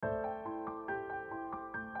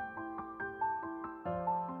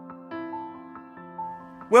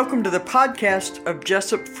Welcome to the podcast of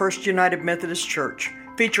Jessup First United Methodist Church,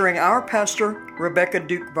 featuring our pastor, Rebecca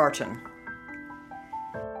Duke Barton.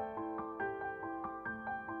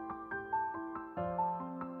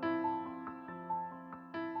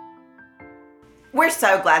 We're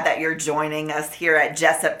so glad that you're joining us here at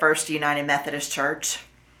Jessup First United Methodist Church.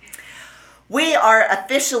 We are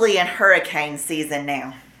officially in hurricane season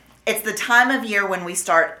now. It's the time of year when we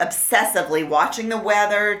start obsessively watching the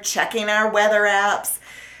weather, checking our weather apps.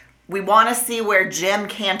 We want to see where Jim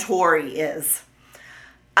Cantore is.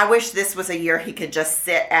 I wish this was a year he could just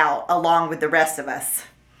sit out along with the rest of us.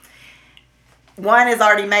 One has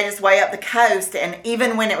already made its way up the coast, and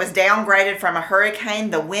even when it was downgraded from a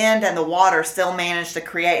hurricane, the wind and the water still managed to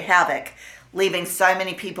create havoc, leaving so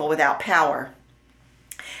many people without power.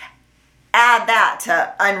 Add that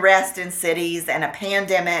to unrest in cities and a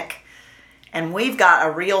pandemic, and we've got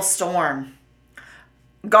a real storm.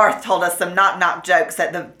 Garth told us some knock-knock jokes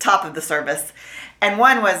at the top of the service, and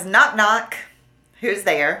one was, knock knock, who's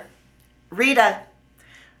there? Rita.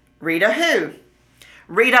 Rita who?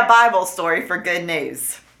 Read a Bible story for good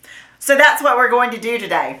news. So that's what we're going to do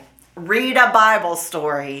today. Read a Bible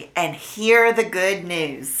story and hear the good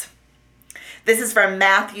news. This is from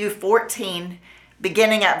Matthew 14,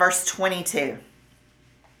 beginning at verse 22.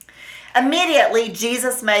 Immediately,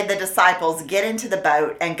 Jesus made the disciples get into the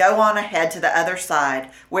boat and go on ahead to the other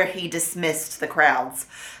side, where he dismissed the crowds.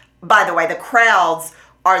 By the way, the crowds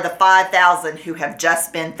are the 5,000 who have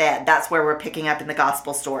just been fed. That's where we're picking up in the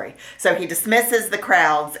gospel story. So he dismisses the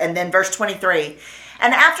crowds, and then verse 23,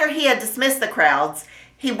 and after he had dismissed the crowds,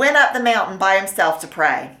 he went up the mountain by himself to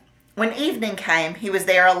pray. When evening came, he was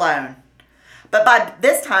there alone. But by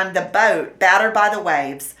this time, the boat, battered by the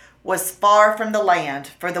waves, was far from the land,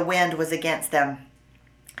 for the wind was against them.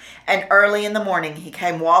 And early in the morning he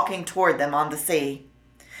came walking toward them on the sea.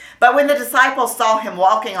 But when the disciples saw him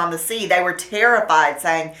walking on the sea, they were terrified,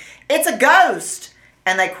 saying, "It's a ghost!"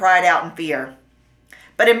 And they cried out in fear.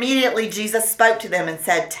 But immediately Jesus spoke to them and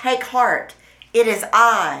said, "Take heart, it is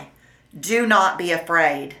I. Do not be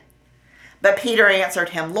afraid." But Peter answered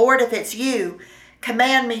him, "Lord, if it's you,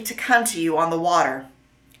 command me to come to you on the water."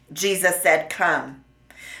 Jesus said, "Come."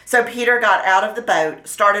 So Peter got out of the boat,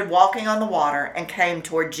 started walking on the water, and came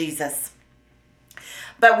toward Jesus.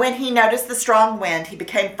 But when he noticed the strong wind, he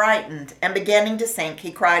became frightened, and beginning to sink,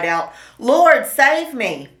 he cried out, "Lord, save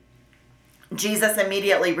me!" Jesus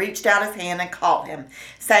immediately reached out his hand and caught him,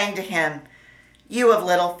 saying to him, "You of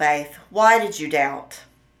little faith, why did you doubt?"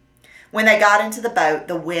 When they got into the boat,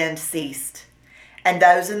 the wind ceased, and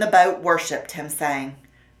those in the boat worshipped him, saying,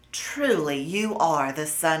 "Truly you are the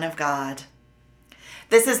Son of God."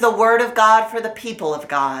 This is the word of God for the people of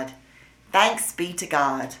God. Thanks be to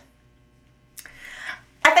God.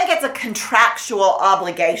 I think it's a contractual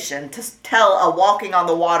obligation to tell a walking on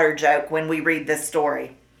the water joke when we read this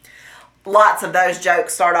story. Lots of those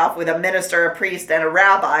jokes start off with a minister, a priest, and a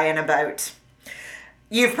rabbi in a boat.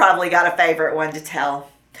 You've probably got a favorite one to tell.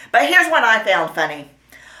 But here's one I found funny.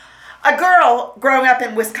 A girl growing up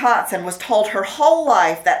in Wisconsin was told her whole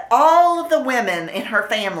life that all of the women in her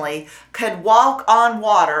family could walk on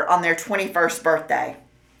water on their 21st birthday.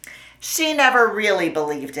 She never really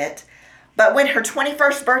believed it, but when her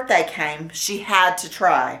 21st birthday came, she had to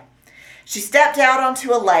try. She stepped out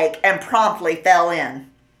onto a lake and promptly fell in.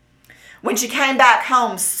 When she came back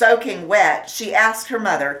home soaking wet, she asked her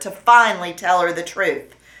mother to finally tell her the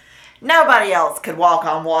truth. Nobody else could walk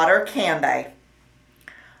on water, can they?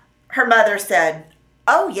 Her mother said,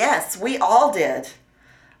 "Oh yes, we all did.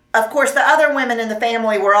 Of course, the other women in the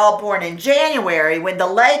family were all born in January when the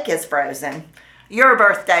lake is frozen. Your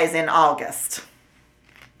birthday's in August."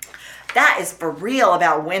 That is for real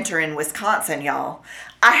about winter in Wisconsin, y'all.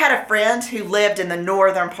 I had a friend who lived in the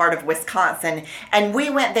northern part of Wisconsin, and we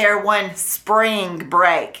went there one spring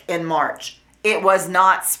break in March. It was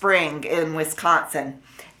not spring in Wisconsin.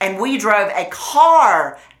 And we drove a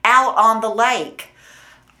car out on the lake.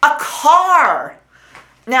 A car!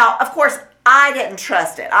 Now, of course, I didn't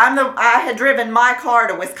trust it. I had driven my car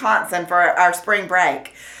to Wisconsin for our spring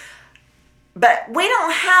break. But we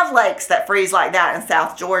don't have lakes that freeze like that in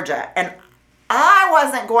South Georgia. And I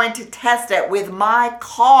wasn't going to test it with my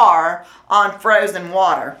car on frozen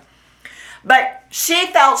water. But she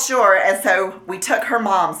felt sure, and so we took her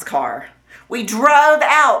mom's car. We drove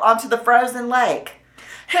out onto the frozen lake.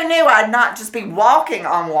 Who knew I'd not just be walking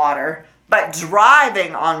on water, but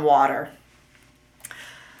driving on water?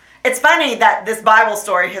 It's funny that this Bible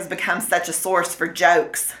story has become such a source for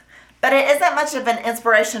jokes, but it isn't much of an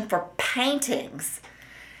inspiration for paintings.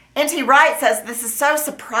 N.T. Wright says this is so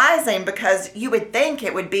surprising because you would think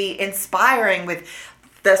it would be inspiring with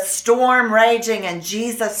the storm raging and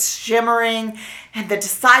Jesus shimmering and the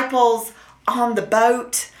disciples on the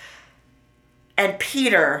boat and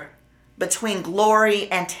Peter between glory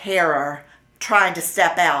and terror trying to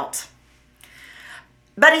step out.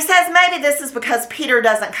 But he says maybe this is because Peter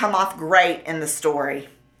doesn't come off great in the story.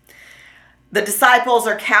 The disciples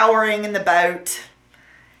are cowering in the boat,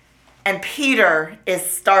 and Peter is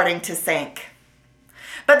starting to sink.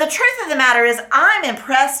 But the truth of the matter is, I'm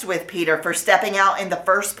impressed with Peter for stepping out in the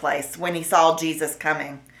first place when he saw Jesus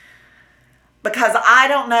coming. Because I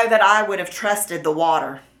don't know that I would have trusted the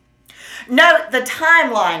water. Note the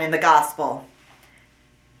timeline in the gospel.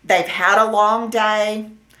 They've had a long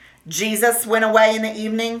day. Jesus went away in the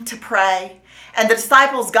evening to pray. And the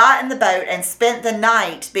disciples got in the boat and spent the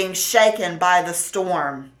night being shaken by the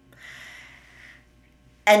storm.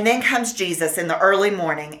 And then comes Jesus in the early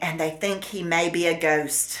morning, and they think he may be a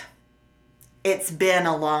ghost. It's been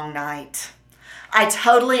a long night. I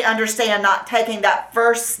totally understand not taking that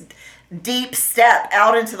first deep step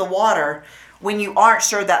out into the water when you aren't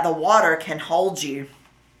sure that the water can hold you.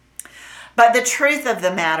 But the truth of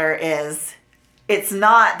the matter is, it's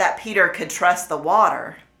not that Peter could trust the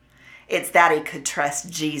water. It's that he could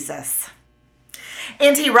trust Jesus.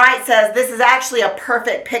 N.T. Wright says this is actually a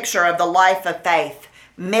perfect picture of the life of faith,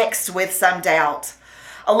 mixed with some doubt.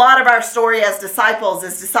 A lot of our story as disciples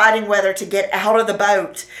is deciding whether to get out of the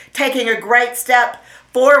boat, taking a great step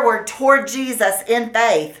forward toward Jesus in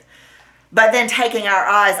faith, but then taking our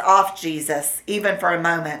eyes off Jesus, even for a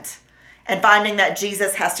moment, and finding that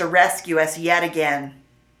Jesus has to rescue us yet again.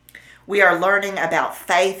 We are learning about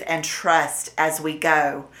faith and trust as we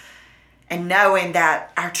go, and knowing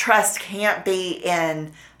that our trust can't be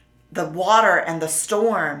in the water and the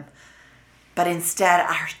storm, but instead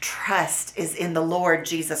our trust is in the Lord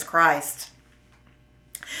Jesus Christ.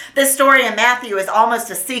 This story in Matthew is almost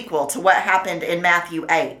a sequel to what happened in Matthew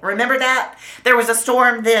 8. Remember that? There was a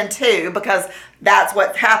storm then too, because that's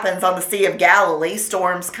what happens on the Sea of Galilee.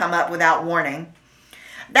 Storms come up without warning.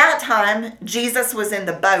 That time, Jesus was in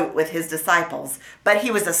the boat with his disciples, but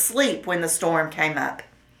he was asleep when the storm came up.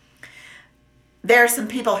 There are some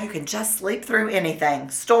people who can just sleep through anything.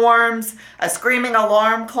 Storms, a screaming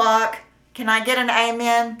alarm clock. Can I get an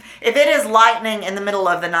amen? If it is lightning in the middle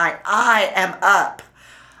of the night, I am up.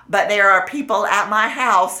 But there are people at my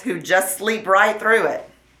house who just sleep right through it.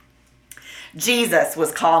 Jesus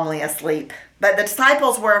was calmly asleep, but the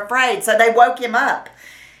disciples were afraid, so they woke him up.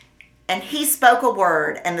 And he spoke a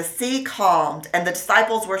word, and the sea calmed, and the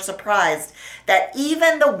disciples were surprised that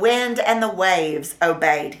even the wind and the waves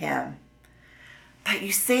obeyed him. But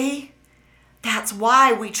you see, that's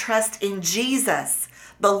why we trust in Jesus,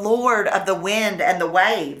 the Lord of the wind and the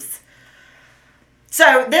waves.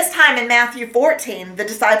 So this time in Matthew 14, the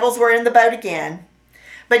disciples were in the boat again,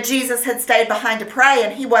 but Jesus had stayed behind to pray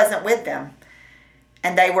and he wasn't with them.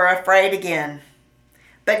 And they were afraid again.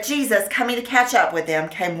 But Jesus, coming to catch up with them,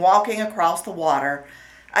 came walking across the water,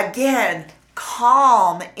 again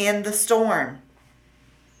calm in the storm.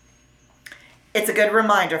 It's a good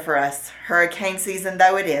reminder for us, hurricane season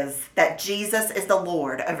though it is, that Jesus is the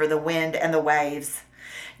Lord over the wind and the waves.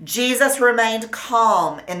 Jesus remained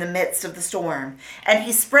calm in the midst of the storm, and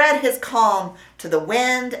he spread his calm to the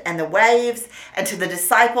wind and the waves and to the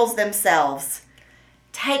disciples themselves.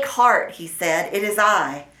 Take heart, he said, it is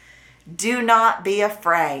I. Do not be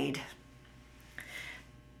afraid.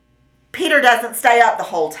 Peter doesn't stay up the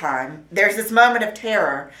whole time. There's this moment of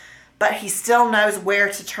terror, but he still knows where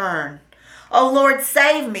to turn. "Oh Lord,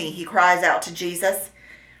 save me," he cries out to Jesus.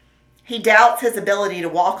 He doubts his ability to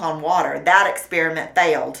walk on water. That experiment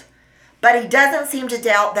failed. But he doesn't seem to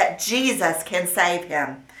doubt that Jesus can save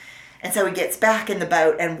him. And so he gets back in the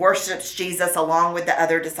boat and worships Jesus along with the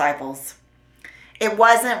other disciples. It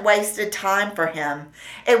wasn't wasted time for him.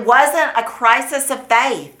 It wasn't a crisis of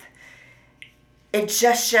faith. It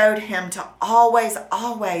just showed him to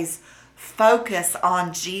always focus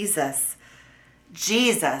on Jesus.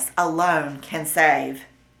 Jesus alone can save.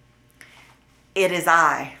 It is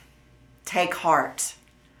I. Take heart.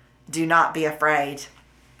 Do not be afraid.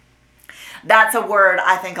 That's a word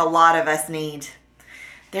I think a lot of us need.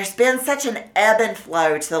 There's been such an ebb and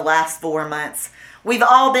flow to the last 4 months. We've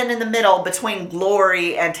all been in the middle between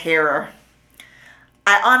glory and terror.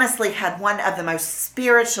 I honestly had one of the most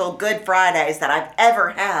spiritual Good Fridays that I've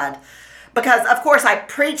ever had. Because, of course, I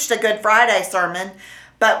preached a Good Friday sermon,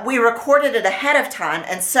 but we recorded it ahead of time.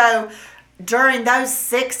 And so during those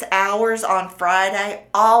 6 hours on Friday,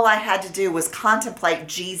 all I had to do was contemplate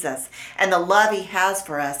Jesus and the love he has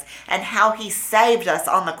for us and how he saved us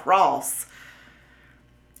on the cross.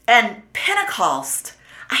 And Pentecost,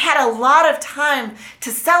 I had a lot of time to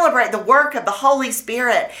celebrate the work of the Holy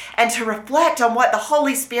Spirit and to reflect on what the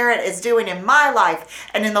Holy Spirit is doing in my life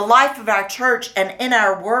and in the life of our church and in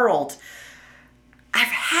our world. I've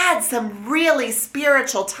had some really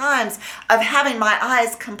spiritual times of having my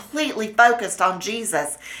eyes completely focused on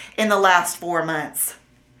Jesus in the last 4 months.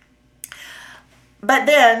 But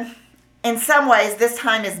then, in some ways, this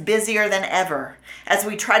time is busier than ever as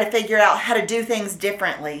we try to figure out how to do things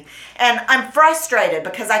differently. And I'm frustrated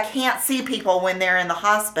because I can't see people when they're in the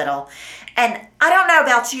hospital. And I don't know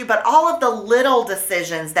about you, but all of the little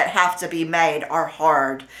decisions that have to be made are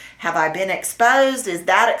hard. Have I been exposed? Is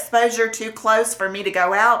that exposure too close for me to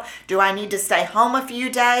go out? Do I need to stay home a few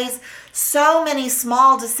days? So many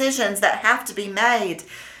small decisions that have to be made.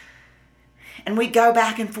 And we go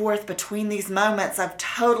back and forth between these moments of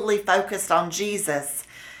totally focused on Jesus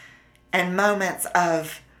and moments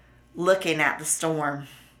of looking at the storm.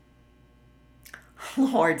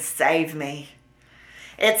 Lord, save me.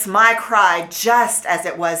 It's my cry just as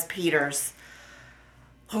it was Peter's.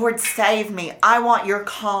 Lord, save me. I want your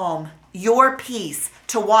calm, your peace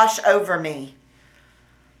to wash over me.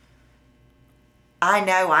 I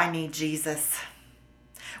know I need Jesus.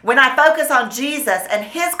 When I focus on Jesus and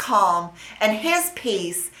his calm and his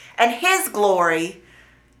peace and his glory,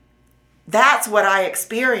 that's what I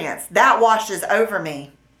experience. That washes over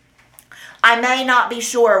me. I may not be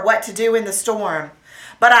sure what to do in the storm,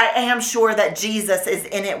 but I am sure that Jesus is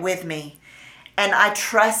in it with me, and I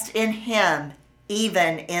trust in him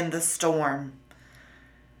even in the storm.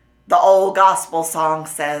 The old gospel song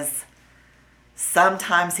says,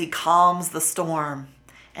 sometimes he calms the storm,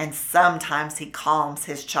 and sometimes he calms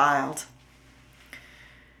his child.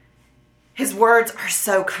 His words are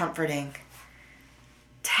so comforting.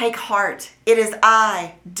 Take heart, it is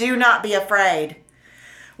I, do not be afraid.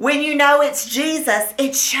 When you know it's Jesus,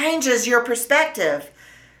 it changes your perspective.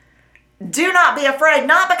 Do not be afraid,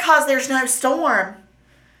 not because there's no storm,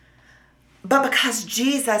 but because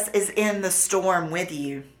Jesus is in the storm with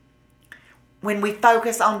you. When we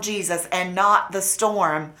focus on Jesus and not the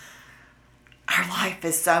storm, our life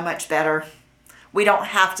is so much better. We don't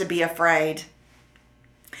have to be afraid.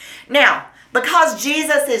 Now, because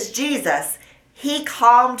Jesus is Jesus, he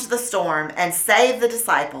calmed the storm and saved the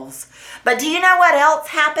disciples. But do you know what else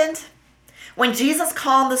happened? When Jesus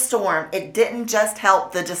calmed the storm, it didn't just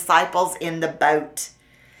help the disciples in the boat.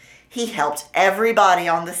 He helped everybody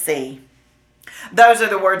on the sea. Those are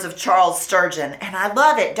the words of Charles Spurgeon, and I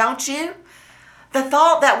love it, don't you? The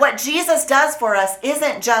thought that what Jesus does for us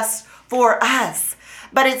isn't just for us,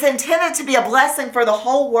 but it's intended to be a blessing for the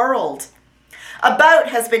whole world. A boat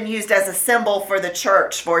has been used as a symbol for the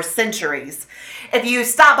church for centuries. If you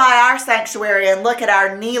stop by our sanctuary and look at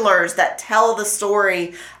our kneelers that tell the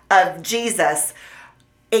story of Jesus,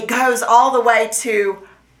 it goes all the way to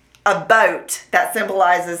a boat that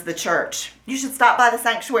symbolizes the church. You should stop by the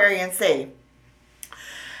sanctuary and see.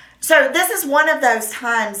 So this is one of those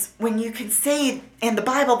times when you can see in the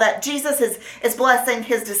Bible that Jesus is blessing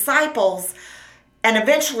his disciples and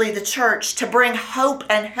eventually the church to bring hope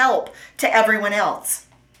and help to everyone else.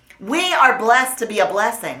 We are blessed to be a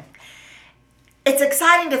blessing. It's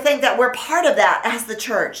exciting to think that we're part of that as the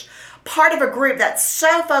church, part of a group that's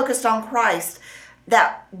so focused on Christ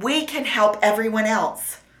that we can help everyone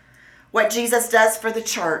else. What Jesus does for the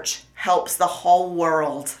church helps the whole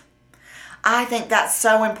world. I think that's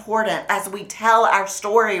so important as we tell our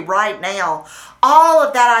story right now. All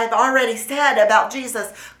of that I've already said about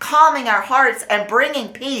Jesus calming our hearts and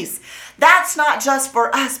bringing peace, that's not just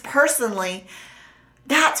for us personally.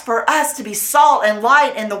 That's for us to be salt and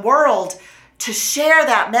light in the world, to share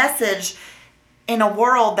that message in a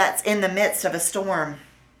world that's in the midst of a storm.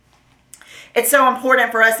 It's so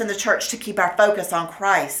important for us in the church to keep our focus on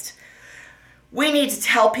Christ. We need to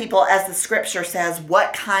tell people, as the scripture says,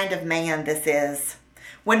 what kind of man this is.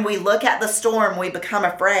 When we look at the storm, we become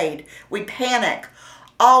afraid. We panic.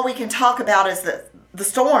 All we can talk about is the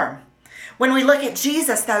storm. When we look at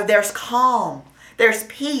Jesus, though, there's calm. There's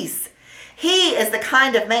peace. He is the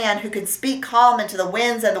kind of man who can speak calm into the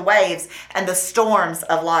winds and the waves and the storms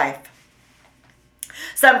of life.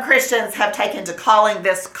 Some Christians have taken to calling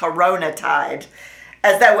this Corona tide,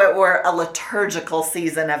 as though it were a liturgical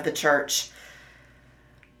season of the church.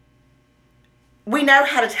 We know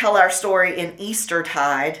how to tell our story in Easter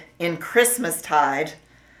tide, in Christmas tide,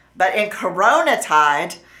 but in Corona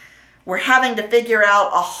tide, we're having to figure out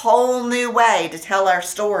a whole new way to tell our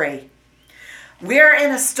story. We're in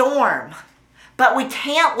a storm, but we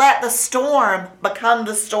can't let the storm become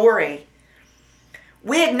the story.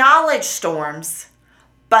 We acknowledge storms,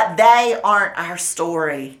 but they aren't our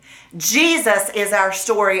story. Jesus is our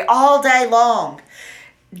story all day long.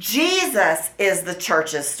 Jesus is the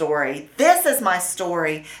church's story. This is my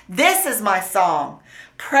story. This is my song,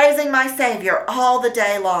 praising my Savior all the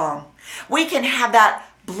day long. We can have that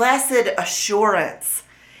blessed assurance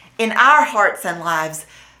in our hearts and lives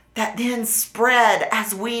that then spread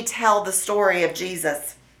as we tell the story of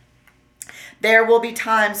Jesus. There will be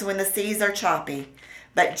times when the seas are choppy,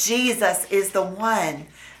 but Jesus is the one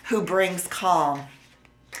who brings calm.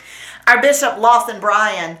 Our Bishop Lawson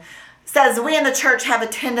Bryan says we in the church have a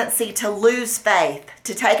tendency to lose faith,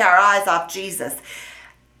 to take our eyes off Jesus.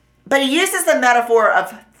 But he uses the metaphor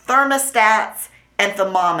of thermostats and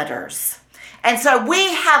thermometers. And so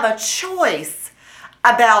we have a choice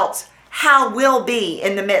about how we'll be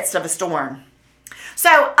in the midst of a storm.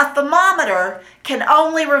 So a thermometer can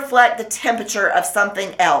only reflect the temperature of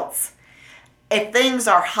something else. If things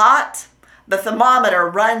are hot, the thermometer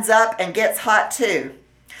runs up and gets hot too.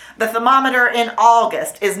 The thermometer in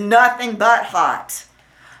August is nothing but hot.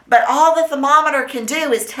 But all the thermometer can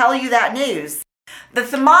do is tell you that news. The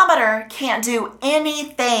thermometer can't do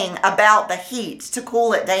anything about the heat to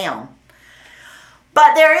cool it down.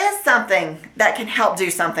 But there is something that can help do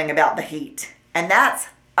something about the heat, and that's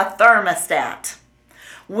a thermostat.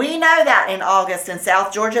 We know that in August in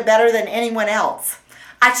South Georgia better than anyone else.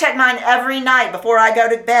 I check mine every night before I go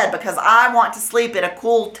to bed because I want to sleep at a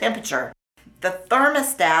cool temperature. The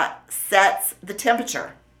thermostat sets the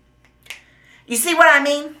temperature. You see what I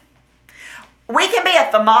mean? We can be a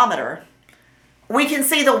thermometer. We can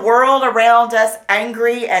see the world around us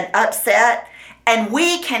angry and upset, and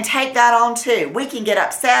we can take that on too. We can get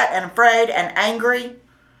upset and afraid and angry.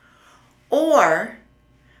 Or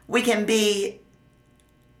we can be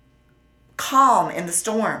calm in the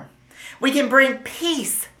storm. We can bring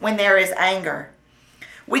peace when there is anger.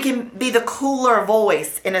 We can be the cooler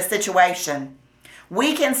voice in a situation.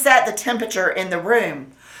 We can set the temperature in the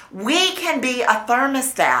room. We can be a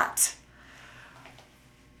thermostat.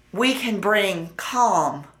 We can bring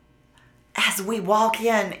calm as we walk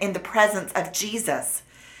in the presence of Jesus.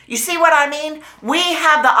 You see what I mean? We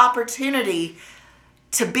have the opportunity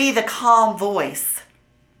to be the calm voice.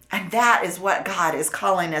 And that is what God is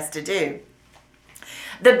calling us to do.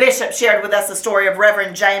 The bishop shared with us a story of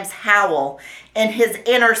Reverend James Howell in his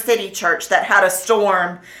inner city church that had a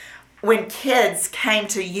storm when kids came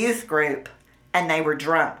to youth group and they were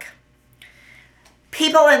drunk.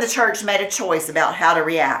 People in the church made a choice about how to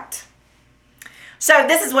react. So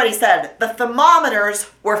this is what he said. The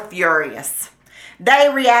thermometers were furious. They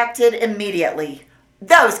reacted immediately.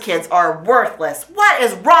 Those kids are worthless. What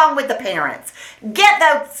is wrong with the parents? Get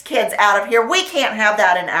those kids out of here. We can't have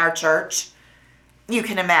that in our church. You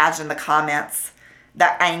can imagine the comments,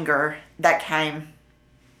 the anger that came.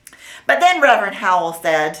 But then Reverend Howell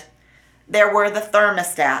said, there were the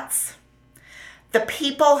thermostats, the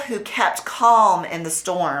people who kept calm in the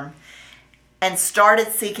storm and started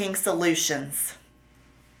seeking solutions.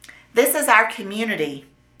 This is our community.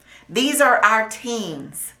 These are our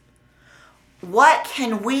teens. What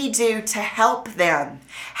can we do to help them?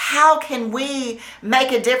 How can we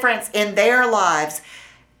make a difference in their lives?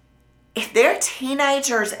 If they're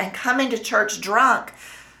teenagers and coming to church drunk,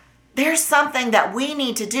 there's something that we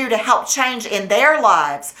need to do to help change in their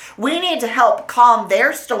lives. We need to help calm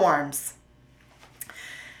their storms.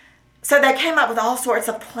 So they came up with all sorts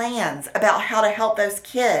of plans about how to help those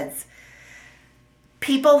kids.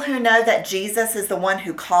 People who know that Jesus is the one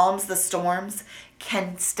who calms the storms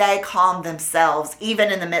can stay calm themselves,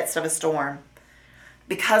 even in the midst of a storm.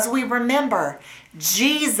 Because we remember,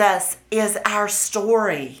 Jesus is our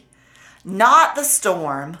story. Not the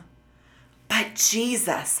storm, but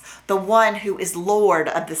Jesus, the one who is Lord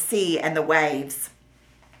of the sea and the waves.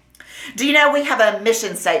 Do you know we have a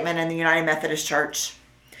mission statement in the United Methodist Church?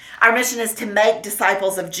 Our mission is to make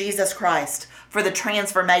disciples of Jesus Christ for the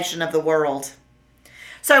transformation of the world.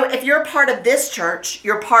 So if you're part of this church,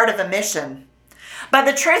 you're part of a mission. But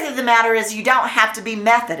the truth of the matter is you don't have to be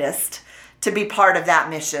Methodist to be part of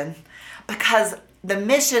that mission, because the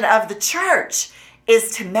mission of the church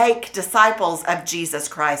is to make disciples of Jesus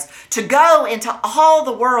Christ, to go into all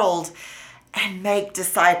the world and make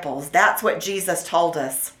disciples. That's what Jesus told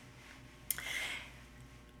us.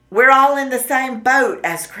 We're all in the same boat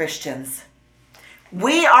as Christians.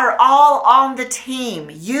 We are all on the team.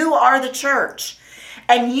 You are the church.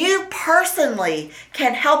 And you personally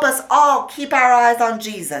can help us all keep our eyes on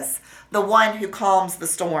Jesus, the one who calms the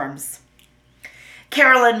storms.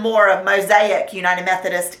 Carolyn Moore of Mosaic United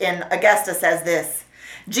Methodist in Augusta says this: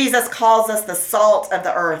 Jesus calls us the salt of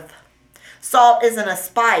the earth. Salt isn't a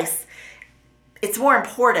spice. It's more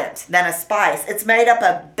important than a spice. It's made up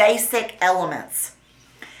of basic elements.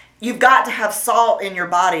 You've got to have salt in your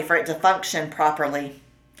body for it to function properly.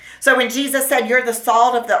 So when Jesus said, "You're the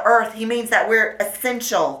salt of the earth," he means that we're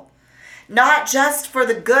essential, not just for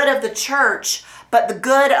the good of the church, but the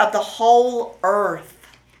good of the whole earth.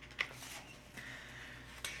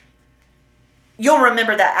 You'll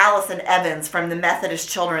remember that Allison Evans from the Methodist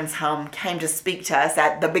Children's Home came to speak to us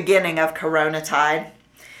at the beginning of Coronatide.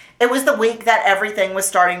 It was the week that everything was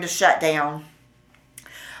starting to shut down.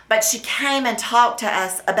 But she came and talked to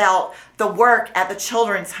us about the work at the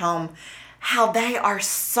Children's Home, how they are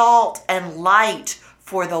salt and light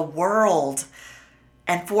for the world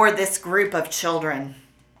and for this group of children.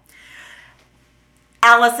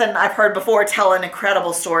 Allison, I've heard before, tell an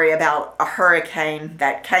incredible story about a hurricane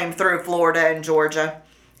that came through Florida and Georgia.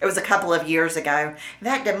 It was a couple of years ago. In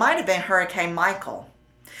fact, it might have been Hurricane Michael.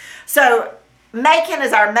 So Macon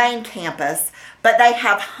is our main campus, but they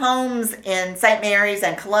have homes in St. Mary's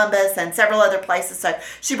and Columbus and several other places. So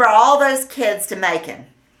she brought all those kids to Macon.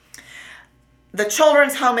 The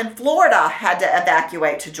children's home in Florida had to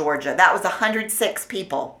evacuate to Georgia. That was 106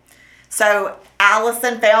 people. So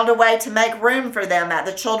Allison found a way to make room for them at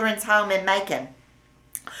the children's home in Macon.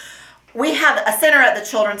 We have a center at the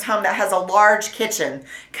children's home that has a large kitchen.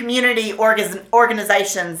 Community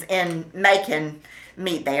organizations in Macon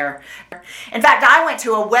meet there. In fact, I went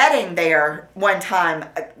to a wedding there one time.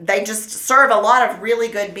 They just serve a lot of really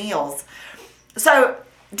good meals. So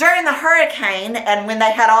during the hurricane and when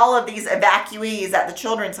they had all of these evacuees at the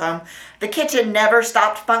children's home, the kitchen never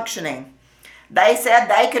stopped functioning. They said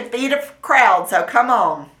they could feed a crowd, so come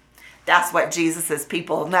on. That's what Jesus'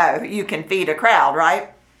 people know. You can feed a crowd,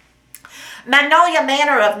 right? Magnolia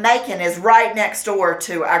Manor of Macon is right next door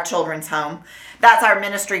to our children's home. That's our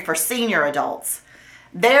ministry for senior adults.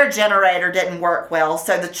 Their generator didn't work well,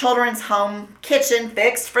 so the children's home kitchen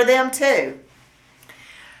fixed for them too.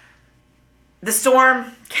 The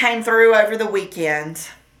storm came through over the weekend.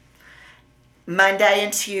 Monday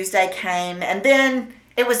and Tuesday came, and then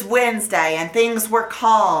it was Wednesday and things were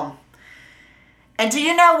calm. And do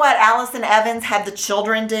you know what Allison Evans had the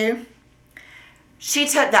children do? She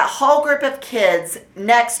took that whole group of kids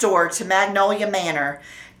next door to Magnolia Manor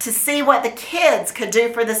to see what the kids could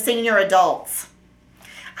do for the senior adults.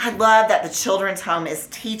 I love that the children's home is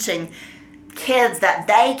teaching kids that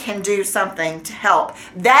they can do something to help.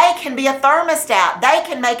 They can be a thermostat. They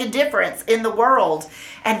can make a difference in the world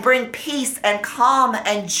and bring peace and calm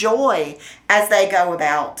and joy as they go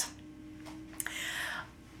about.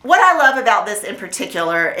 What I love about this in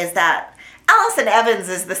particular is that Allison Evans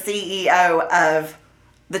is the CEO of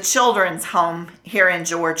the children's home here in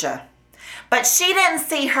Georgia. But she didn't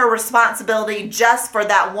see her responsibility just for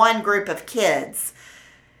that one group of kids.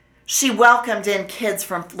 She welcomed in kids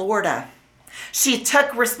from Florida. She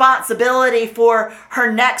took responsibility for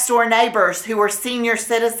her next door neighbors who were senior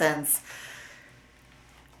citizens.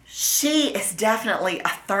 She is definitely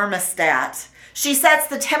a thermostat. She sets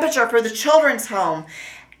the temperature for the children's home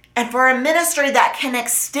and for a ministry that can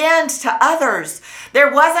extend to others.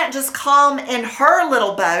 There wasn't just calm in her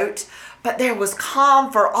little boat, but there was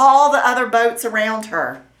calm for all the other boats around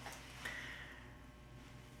her.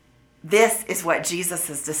 This is what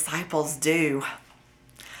Jesus' disciples do.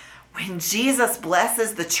 When Jesus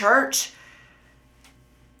blesses the church,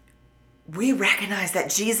 we recognize that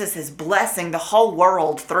Jesus is blessing the whole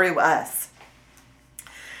world through us.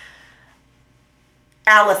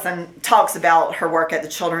 Allison talks about her work at the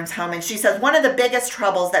children's home, and she says one of the biggest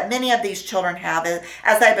troubles that many of these children have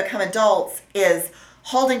as they become adults is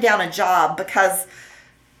holding down a job because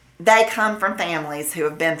they come from families who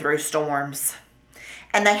have been through storms.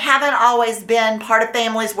 And they haven't always been part of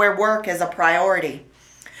families where work is a priority.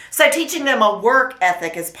 So teaching them a work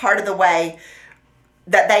ethic is part of the way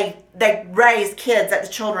that they raise kids at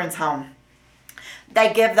the children's home.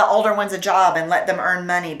 They give the older ones a job and let them earn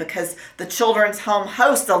money because the children's home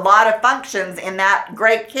hosts a lot of functions in that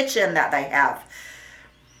great kitchen that they have.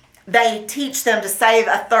 They teach them to save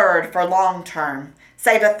a third for long term,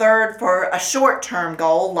 save a third for a short term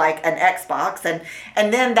goal like an Xbox,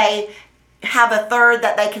 and then they have a third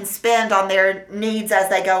that they can spend on their needs as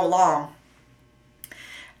they go along.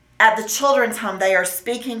 At the children's home, they are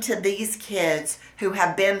speaking to these kids who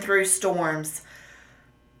have been through storms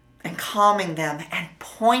and calming them and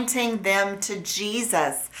pointing them to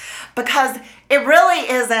Jesus. Because it really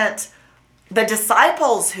isn't the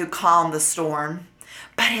disciples who calm the storm,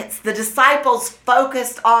 but it's the disciples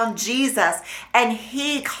focused on Jesus, and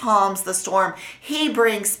He calms the storm. He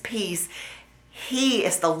brings peace. He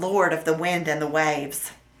is the Lord of the wind and the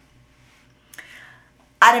waves.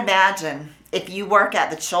 I'd imagine if you work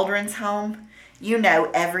at the children's home, you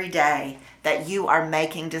know every day that you are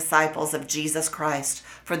making disciples of Jesus Christ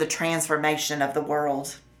for the transformation of the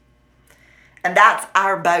world. And that's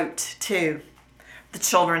our boat too. The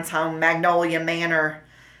Children's Home, Magnolia Manor,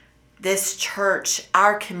 this church,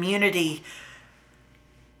 our community.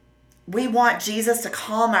 We want Jesus to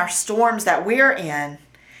calm our storms that we're in,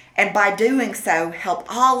 and by doing so, help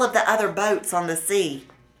all of the other boats on the sea.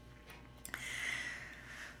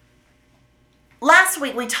 Last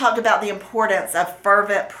week, we talked about the importance of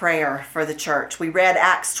fervent prayer for the church. We read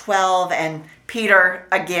Acts 12, and Peter,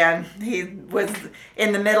 again, he was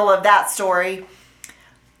in the middle of that story.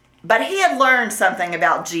 But he had learned something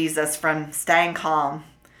about Jesus from staying calm,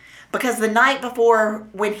 because the night before,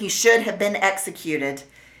 when he should have been executed,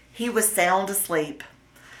 he was sound asleep.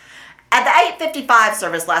 At the 8:55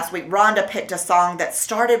 service last week, Rhonda picked a song that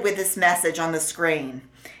started with this message on the screen.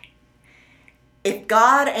 If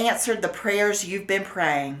God answered the prayers you've been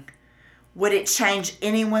praying, would it change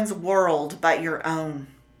anyone's world but your own?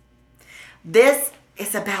 This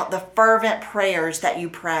is about the fervent prayers that you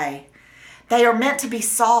pray. They are meant to be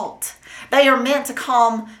salt. They are meant to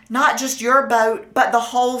calm not just your boat, but the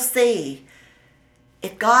whole sea.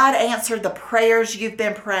 If God answered the prayers you've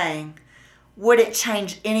been praying, would it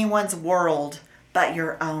change anyone's world but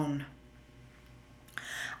your own?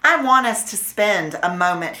 I want us to spend a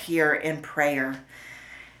moment here in prayer.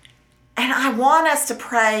 And I want us to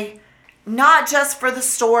pray not just for the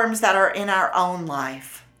storms that are in our own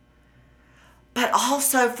life, but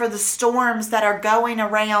also for the storms that are going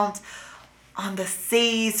around on the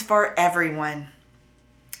seas for everyone.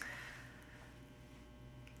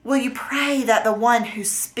 Will you pray that the one who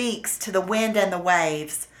speaks to the wind and the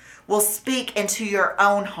waves will speak into your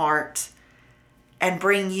own heart and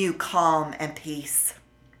bring you calm and peace?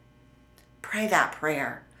 Pray that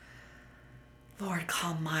prayer. Lord,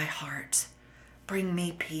 calm my heart. Bring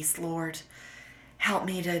me peace, Lord. Help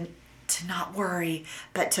me to not worry,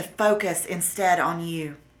 but to focus instead on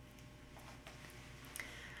you.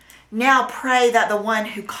 Now pray that the one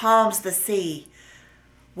who calms the sea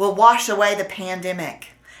will wash away the pandemic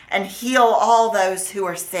and heal all those who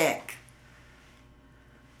are sick.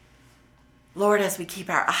 Lord, as we keep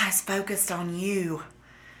our eyes focused on you,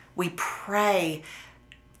 we pray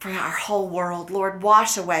for our whole world. Lord,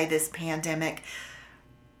 wash away this pandemic.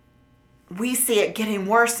 We see it getting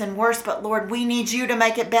worse and worse, but Lord, we need you to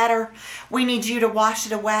make it better. We need you to wash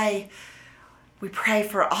it away. We pray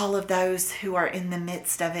for all of those who are in the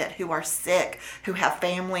midst of it, who are sick, who have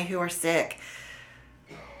family who are sick.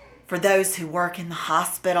 For those who work in the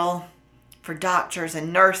hospital, for doctors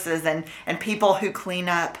and nurses and people who clean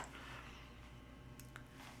up.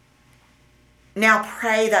 Now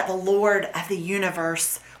pray that the Lord of the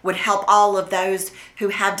universe would help all of those who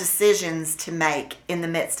have decisions to make in the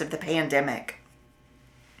midst of the pandemic.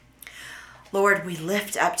 Lord, we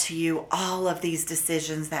lift up to you all of these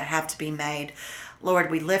decisions that have to be made. Lord,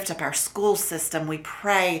 we lift up our school system. We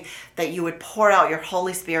pray that you would pour out your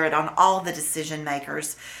Holy Spirit on all the decision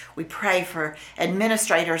makers. We pray for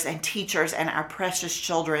administrators and teachers and our precious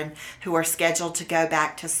children who are scheduled to go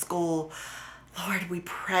back to school. Lord, we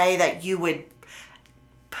pray that you would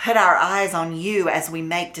put our eyes on you as we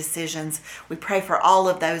make decisions. We pray for all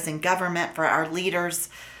of those in government, for our leaders.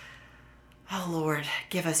 Oh, Lord,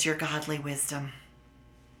 give us your godly wisdom.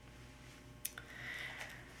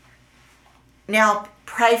 Now,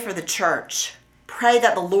 pray for the church. Pray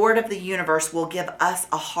that the Lord of the universe will give us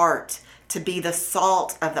a heart to be the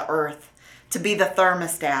salt of the earth, to be the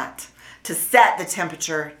thermostat, to set the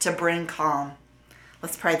temperature, to bring calm.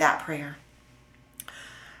 Let's pray that prayer.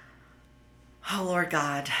 Oh, Lord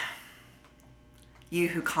God, you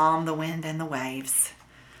who calm the wind and the waves,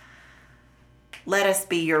 let us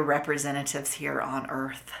be your representatives here on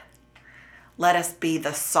earth. Let us be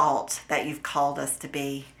the salt that you've called us to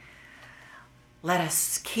be. Let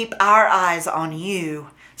us keep our eyes on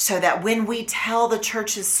you so that when we tell the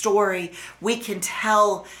church's story, we can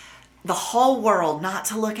tell the whole world not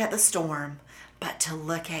to look at the storm, but to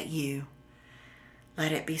look at you.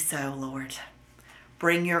 Let it be so, Lord.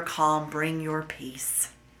 Bring your calm, bring your peace.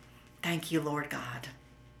 Thank you, Lord God.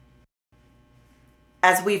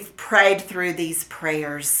 As we've prayed through these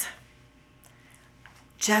prayers,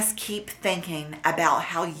 just keep thinking about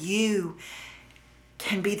how you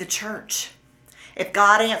can be the church. If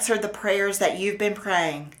God answered the prayers that you've been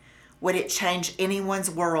praying, would it change anyone's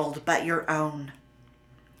world but your own?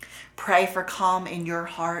 Pray for calm in your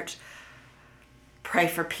heart. Pray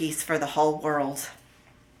for peace for the whole world.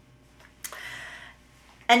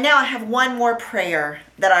 And now I have one more prayer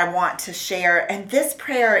that I want to share. And this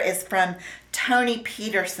prayer is from Tony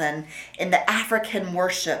Peterson in the African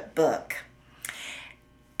Worship Book.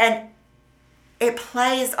 And it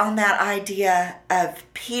plays on that idea of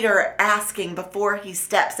Peter asking before he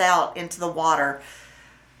steps out into the water,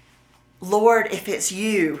 Lord, if it's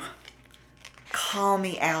you, call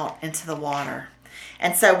me out into the water.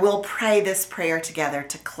 And so we'll pray this prayer together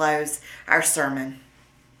to close our sermon.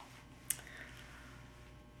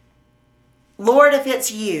 Lord, if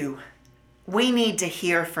it's you, we need to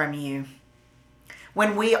hear from you.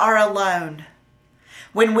 When we are alone,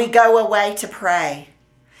 when we go away to pray,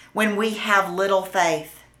 when we have little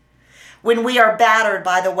faith, when we are battered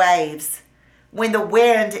by the waves, when the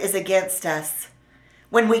wind is against us,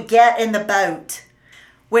 when we get in the boat,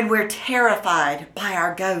 when we're terrified by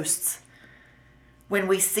our ghosts, when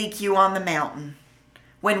we seek you on the mountain,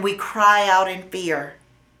 when we cry out in fear,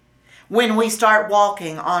 when we start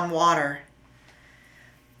walking on water,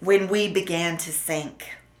 when we began to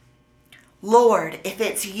sink. Lord, if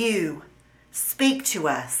it's you, speak to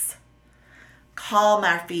us. Calm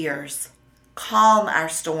our fears, calm our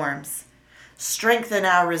storms, strengthen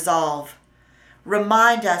our resolve.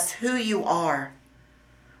 Remind us who you are.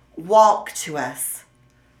 Walk to us,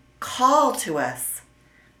 call to us,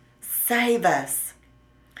 save us.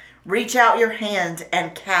 Reach out your hand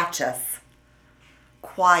and catch us.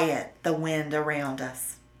 Quiet the wind around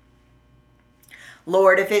us.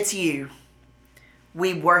 Lord, if it's you,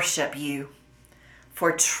 we worship you,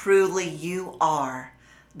 for truly you are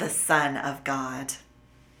the Son of God.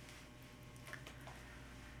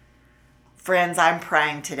 Friends, I'm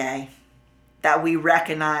praying today that we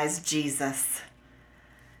recognize Jesus.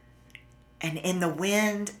 And in the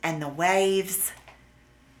wind and the waves,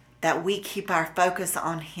 that we keep our focus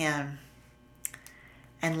on him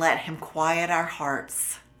and let him quiet our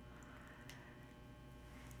hearts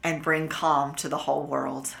and bring calm to the whole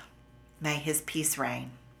world. May his peace reign.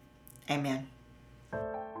 Amen.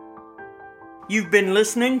 You've been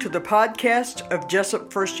listening to the podcast of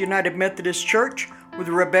Jessup First United Methodist Church with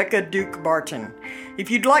Rebecca Duke Barton. If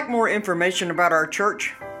you'd like more information about our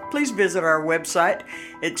church, please visit our website.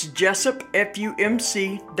 It's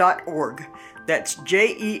jessupfumc.org. That's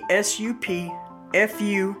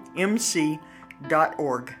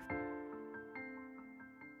JESUPFUMC.org.